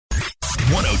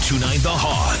1029 The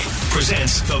Hog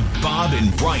presents the Bob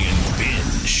and Brian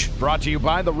Binge. Brought to you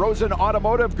by the Rosen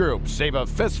Automotive Group. Save a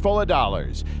fistful of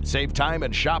dollars. Save time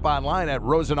and shop online at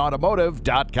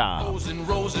rosenautomotive.com. Rosen.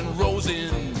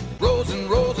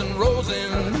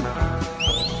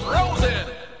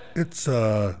 It's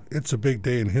a big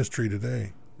day in history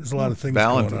today. There's a lot of things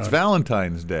going on. It's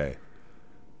Valentine's Day.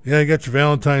 Yeah, you got your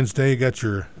Valentine's Day, you got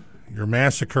your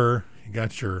massacre, you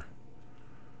got your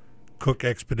Cook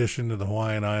expedition to the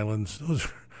Hawaiian Islands.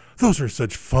 Those are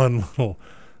such fun little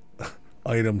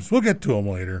items. We'll get to them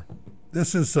later.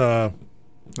 This is Are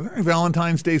there any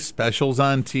Valentine's Day specials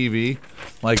on TV?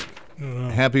 Like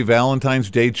Happy Valentine's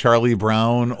Day, Charlie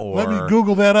Brown, or... Let me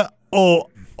Google that up.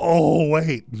 Oh,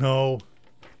 wait, no.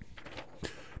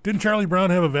 Didn't Charlie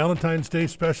Brown have a Valentine's Day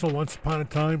special once upon a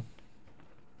time?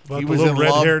 About He the was little in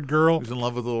love. red-haired girl? He was in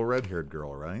love with the little red-haired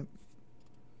girl, right?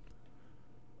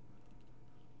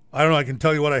 I don't know. I can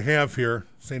tell you what I have here.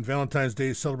 St. Valentine's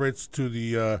Day celebrates to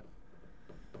the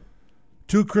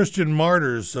two Christian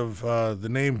martyrs of the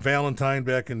name Valentine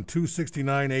back in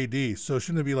 269 A.D. So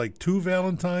shouldn't it be like two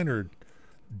Valentine or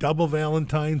double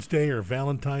Valentine's Day or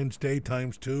Valentine's Day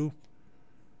times two?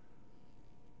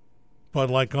 But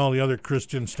like all the other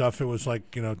Christian stuff, it was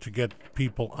like, to get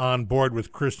people on board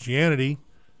with Christianity.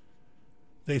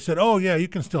 They said, oh, yeah, you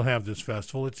can still have this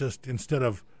festival. It's just instead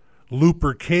of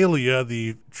Lupercalia,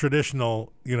 the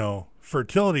traditional,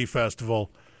 fertility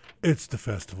festival, it's the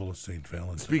Festival of St.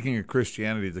 Valentine. Speaking of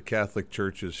Christianity, the Catholic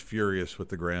Church is furious with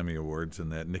the Grammy Awards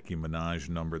and that Nicki Minaj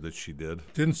number that she did.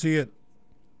 Didn't see it.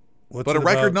 But a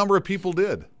record number of people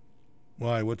did.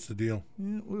 Why? What's the deal?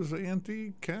 It was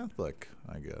anti-Catholic,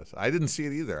 I guess. I didn't see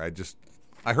it either.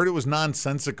 I heard it was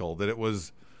nonsensical, that it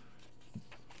was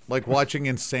like watching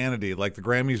Insanity. Like the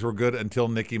Grammys were good until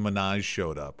Nicki Minaj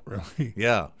showed up. Really?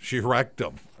 Yeah, she wrecked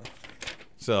them.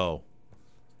 So,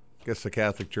 I guess the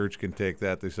Catholic Church can take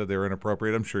that. They said they were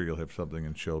inappropriate. I'm sure you'll have something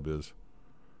in showbiz.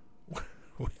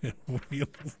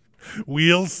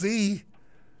 We'll see.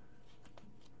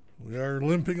 We are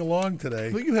limping along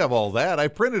today. Well, you have all that. I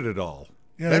printed it all.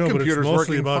 Yeah, that I know, computer's but it's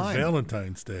mostly working about fine.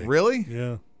 Valentine's Day. Really?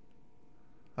 Yeah.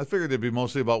 I figured it'd be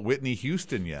mostly about Whitney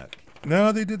Houston yet.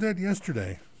 No, they did that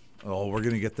yesterday. Oh, we're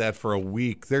going to get that for a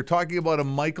week. They're talking about a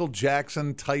Michael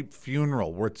Jackson type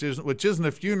funeral, which isn't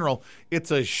a funeral, it's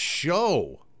a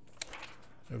show.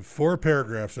 I have 4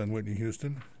 paragraphs on Whitney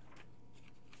Houston.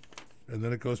 And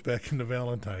then it goes back into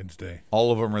Valentine's Day.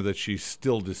 All of them are that she's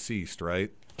still deceased, right?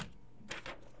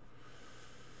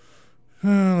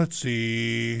 Let's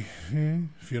see.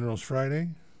 Funeral's Friday.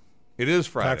 It is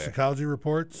Friday. Toxicology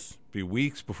reports. Be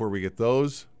weeks before we get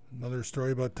those. Another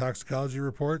story about toxicology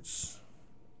reports.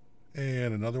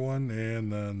 And another one.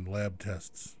 And then lab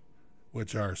tests,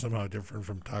 which are somehow different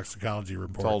from toxicology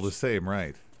reports. It's all the same,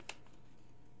 right?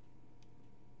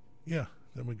 Yeah.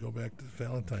 Then we go back to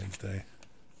Valentine's Day.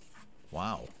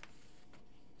 Wow.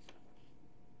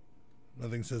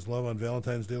 Nothing says love on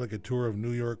Valentine's Day like a tour of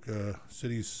New York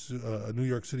City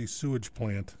sewage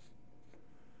plant.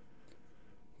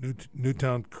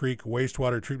 Newtown Creek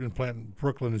wastewater treatment plant in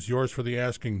Brooklyn is yours for the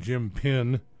asking. Jim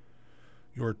Pinn,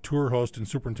 your tour host and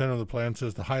superintendent of the plant,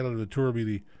 says the highlight of the tour will be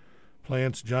the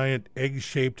plant's giant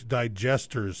egg-shaped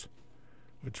digesters,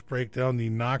 which break down the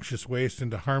noxious waste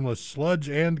into harmless sludge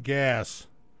and gas.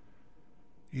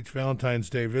 Each Valentine's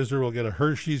Day visitor will get a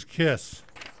Hershey's Kiss.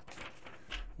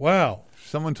 Wow.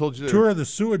 Someone told you... Tour of the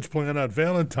sewage plant on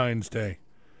Valentine's Day.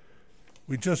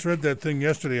 We just read that thing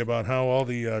yesterday about how all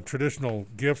the traditional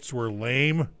gifts were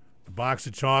lame. The box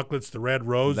of chocolates, the red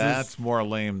roses. That's more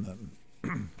lame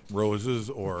than roses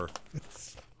or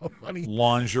so funny.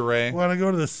 Lingerie. Want to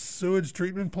go to the sewage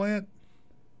treatment plant?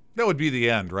 That would be the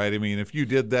end, right? I mean, if you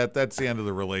did that, that's the end of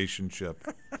the relationship.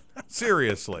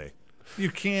 Seriously. You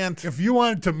can't. If you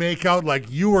wanted to make out like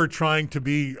you were trying to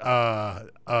be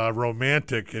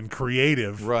romantic and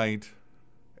creative. Right.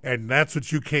 And that's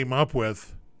what you came up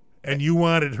with. And you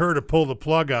wanted her to pull the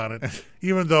plug on it,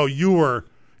 even though you were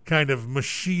kind of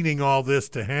machining all this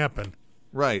to happen.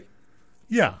 Right.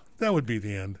 Yeah, that would be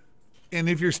the end. And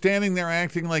if you're standing there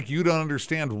acting like you don't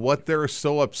understand what they're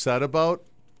so upset about,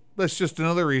 that's just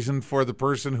another reason for the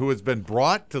person who has been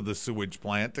brought to the sewage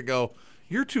plant to go,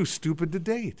 you're too stupid to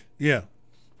date. Yeah.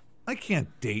 I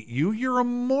can't date you. You're a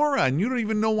moron. You don't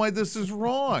even know why this is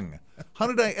wrong. How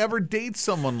did I ever date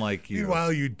someone like you?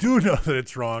 Meanwhile, you do know that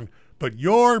it's wrong, but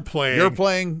you're playing. You're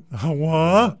playing.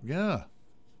 What? Yeah.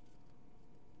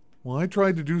 Well, I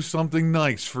tried to do something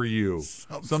nice for you.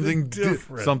 Something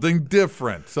different. Something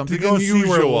different. Something to go unusual. see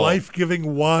where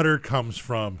life-giving water comes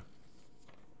from.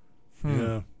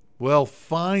 Yeah. Well,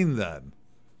 fine then.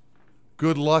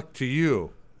 Good luck to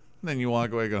you. And then you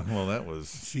walk away going, well, that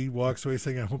was... She walks away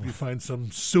saying, I hope you find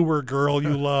some sewer girl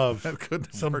you love. That couldn't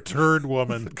have some worked- turd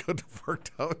woman. That couldn't have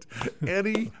worked out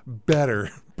any better.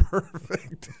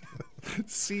 Perfect.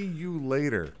 See you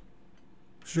later.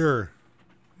 Sure.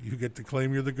 You get to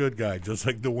claim you're the good guy, just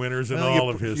like the winners in Well, all you,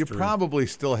 of history. You probably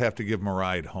still have to give them a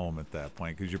ride home at that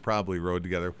point because you probably rode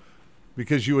together.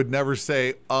 Because you would never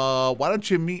say, why don't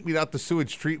you meet me at the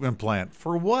sewage treatment plant?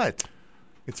 For what?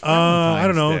 It's Valentine's I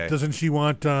don't know. Day. Doesn't she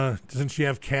want? Doesn't she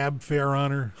have cab fare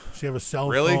on her? Does she have a cell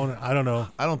Really? phone? I don't know.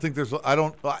 I don't think there's. I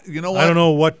don't. You know what? I don't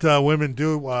know what women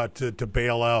do to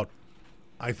bail out.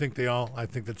 I think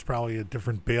that's probably a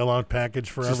different bailout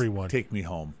package for Just everyone. Take me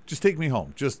home. Just take me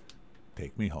home. Just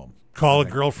take me home. Call a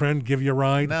girlfriend, give you a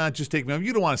ride. Nah, just take me home.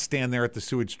 You don't want to stand there at the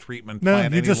sewage treatment No,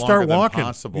 plant you any just longer start than walking.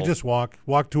 possible. You just walk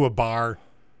to a bar,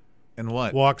 and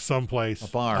what? walk someplace. A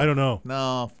bar. I don't know.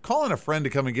 No, calling a friend to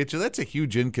come and get you, that's a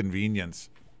huge inconvenience.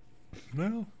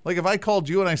 Well, Like if I called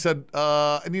you and I said,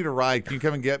 I need a ride. Can you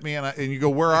come and get me? And you go,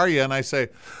 where are you? And I say,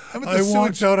 I'm at the I sewage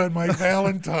walked out on my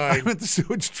Valentine. I'm at the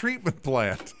sewage treatment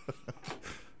plant.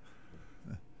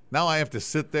 Now I have to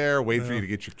sit there, wait for you to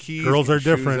get your keys. Girls get are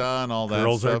your shoes different. on, all that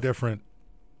Girls stuff. are different.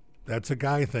 That's a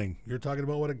guy thing. You're talking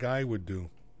about what a guy would do.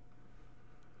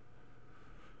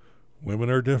 Women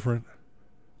are different.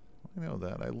 I know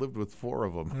that. I lived with 4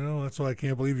 of them. Well, that's why I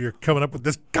can't believe you're coming up with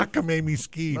this cockamamie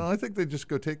scheme. No, I think they just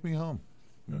go take me home.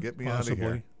 Get me out of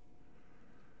here.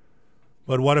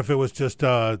 But what if it was just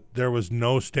there was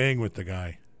no staying with the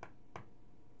guy?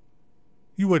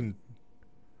 You wouldn't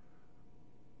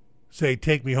say,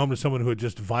 take me home to someone who had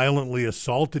just violently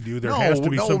assaulted you. There has to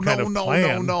be some kind of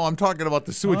plan. No. I'm talking about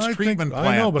the sewage treatment plant.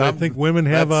 I know, but I think women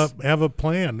have that's- a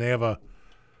plan. They have a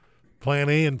plan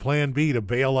A and plan B to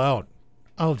bail out.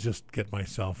 I'll just get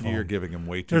myself home. You're giving them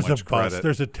way too There's much a bus. credit.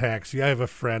 There's a taxi. I have a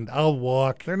friend. I'll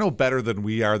walk. They're no better than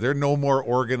we are. They're no more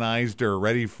organized or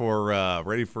ready for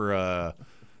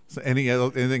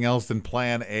anything else than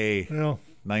Plan A. Well,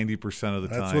 90% of the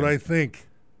time. that's what I think.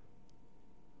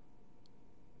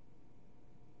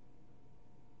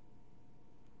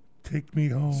 Take me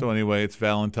home. So anyway, it's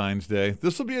Valentine's Day.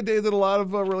 This will be a day that a lot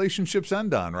of relationships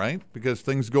end on, right? Because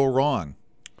things go wrong.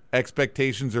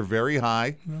 Expectations are very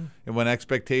high, and when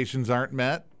expectations aren't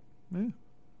met,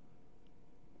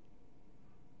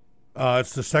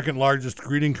 It's the second largest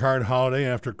greeting card holiday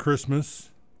after Christmas.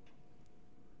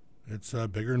 It's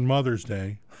bigger than Mother's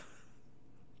Day.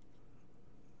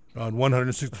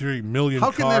 163 million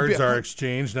How can that be- cards are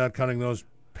exchanged, not counting those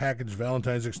packaged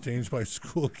Valentine's exchanged by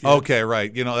school kids. okay,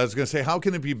 right. You know, I was going to say, how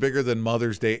can it be bigger than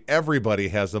Mother's Day? Everybody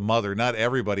has a mother. Not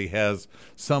everybody has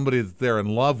somebody that they're in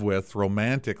love with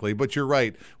romantically. But you're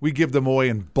right. We give them away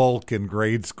in bulk in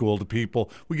grade school to people.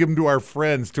 We give them to our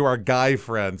friends, to our guy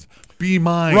friends. Be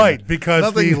mine. Right, because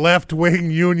Nothing- the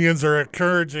left-wing unions are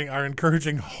encouraging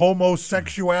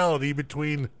homosexuality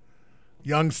between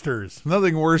youngsters.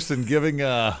 Nothing worse than giving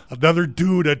Another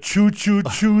dude a choo-choo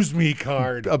choose me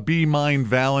card. a Be Mine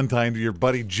Valentine to your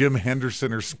buddy Jim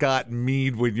Henderson or Scott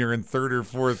Mead when you're in 3rd or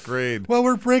 4th grade. Well,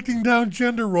 we're breaking down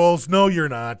gender roles. No, you're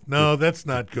not. No, that's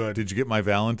not good. Did you get my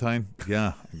Valentine?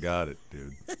 Yeah, I got it,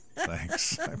 dude.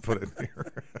 Thanks. I put it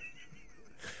here.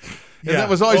 And Yeah, that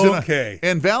was always okay.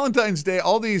 And Valentine's Day,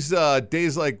 all these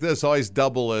days like this always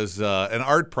double as an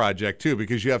art project too,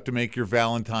 because you have to make your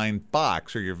Valentine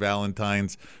box or your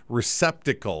Valentine's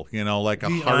receptacle. You know, like a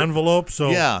The heart envelope,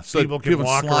 so so people can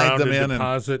walk slide around them and in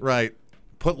deposit. and right.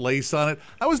 Put lace on it.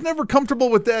 I was never comfortable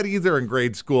with that either in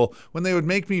grade school when they would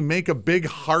make me make a big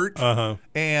heart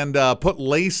and put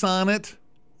lace on it.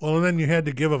 Well, and then you had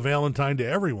to give a Valentine to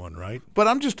everyone, right? But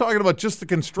I'm just talking about just the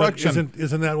But construction.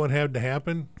 isn't that what had to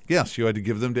happen? Yes, you had to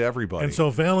give them to everybody. And so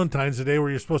Valentine's the day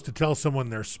where you're supposed to tell someone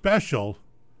they're special.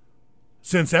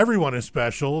 Since everyone is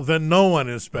special, then no one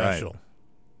is special.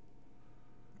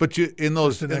 But you in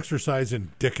those It's an exercise in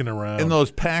dicking around. in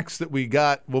those packs that we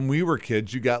got when we were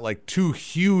kids, you got like 2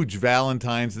 huge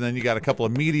Valentines, and then you got a couple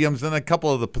of mediums, and a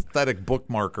couple of the pathetic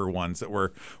bookmarker ones that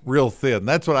were real thin.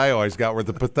 That's what I always got. Were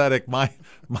the pathetic my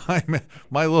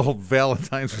little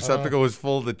Valentine's receptacle was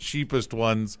full of the cheapest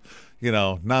ones, you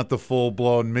know, not the full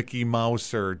blown Mickey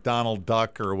Mouse or Donald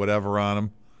Duck or whatever on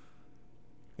them.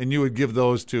 And you would give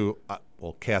those to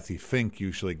Kathy Fink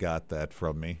usually got that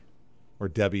from me, or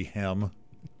Debbie Hem.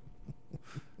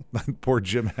 Poor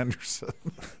Jim Henderson.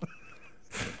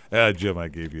 Jim, I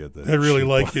gave you the. I really cheap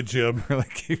like one. you, Jim. I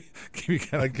gave you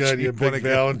kind I of got you a cheap one big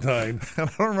again. Valentine. I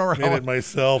don't remember Made it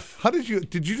myself. How did you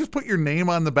just put your name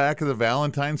on the back of the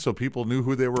Valentine so people knew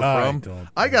who they were I from? don't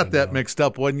I got even that know. mixed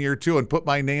up one year too, and put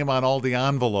my name on all the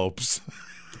envelopes.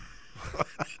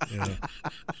 Yeah.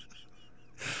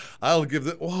 I'll give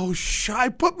the. Oh, I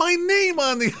put my name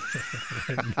on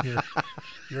the.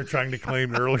 You're trying to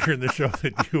claim earlier in the show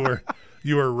that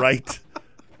you were right.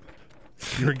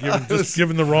 You were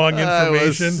given the wrong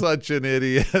information. I was such an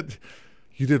idiot.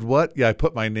 You did what? Yeah, I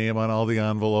put my name on all the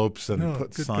envelopes and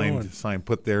put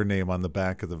their name on the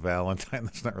back of the Valentine.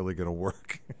 That's not really going to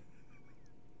work.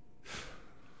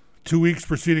 2 weeks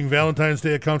preceding Valentine's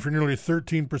Day account for nearly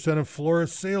 13% of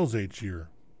florist sales each year.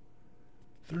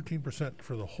 13%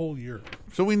 for the whole year.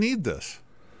 So we need this.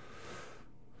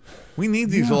 We need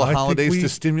these little holidays to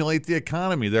stimulate the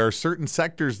economy. There are certain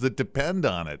sectors that depend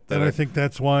on it. And I think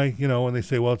that's why, when they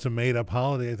say, well, it's a made-up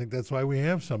holiday, I think that's why we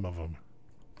have some of them.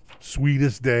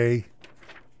 Sweetest Day.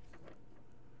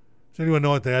 Does anyone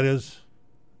know what that is?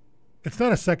 It's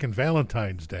not a second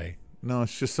Valentine's Day. No,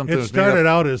 it's just something. It started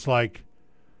out as like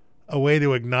a way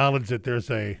to acknowledge that there's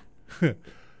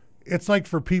it's like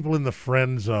for people in the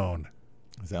friend zone.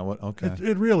 Is that what? Okay.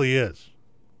 It really is.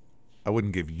 I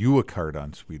wouldn't give you a card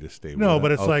on Sweetest Day. No,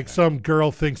 but it's like some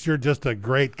girl thinks you're just a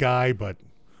great guy, but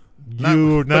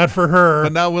not for her.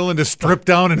 But not willing to strip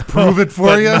down and prove it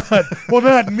for you?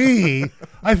 Not me.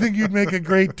 I think you'd make a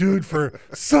great dude for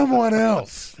someone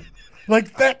else.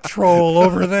 Like that troll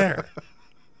over there.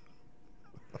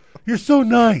 You're so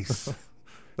nice.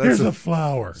 Here's a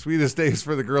flower. Sweetest Day is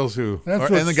for the girls and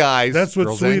the guys. That's what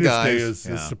girls Sweetest Day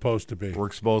is supposed to be.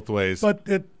 Works both ways. But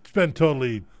it's been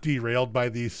totally derailed by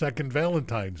the second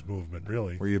Valentine's movement,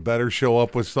 really. Where you better show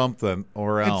up with something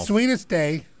or else. It's Sweetest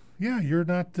Day. Yeah, you're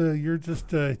not. You're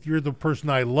just. You're the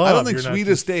person I love. I don't think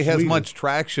Sweetest Day has much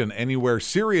traction anywhere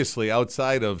seriously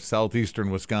outside of southeastern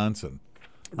Wisconsin.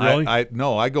 Really?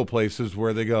 No, I go places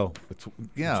where they go.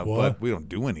 But we don't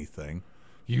do anything.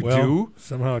 You do?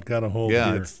 Somehow it got a hold.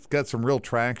 Yeah, here. It's got some real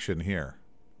traction here.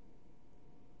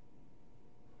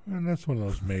 And that's one of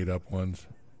those made-up ones.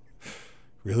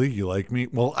 Really? You like me?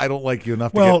 Well, I don't like you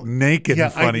enough to get naked in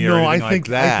front of you or anything like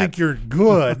that. I think you're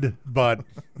good, but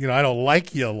I don't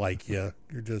like you.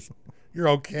 You're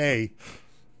okay.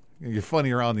 You're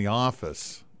funny around the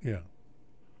office. Yeah.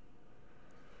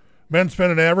 Men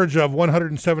spend an average of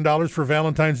 $107 for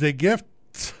Valentine's Day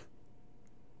gifts.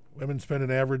 Women spend an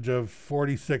average of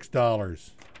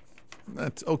 $46.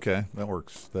 That's okay. That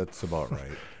works. That's about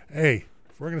right. Hey,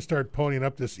 if we're going to start ponying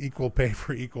up this equal pay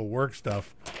for equal work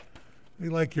stuff, we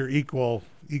like your equal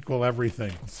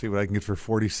everything. Let's see what I can get for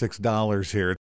 $46 here.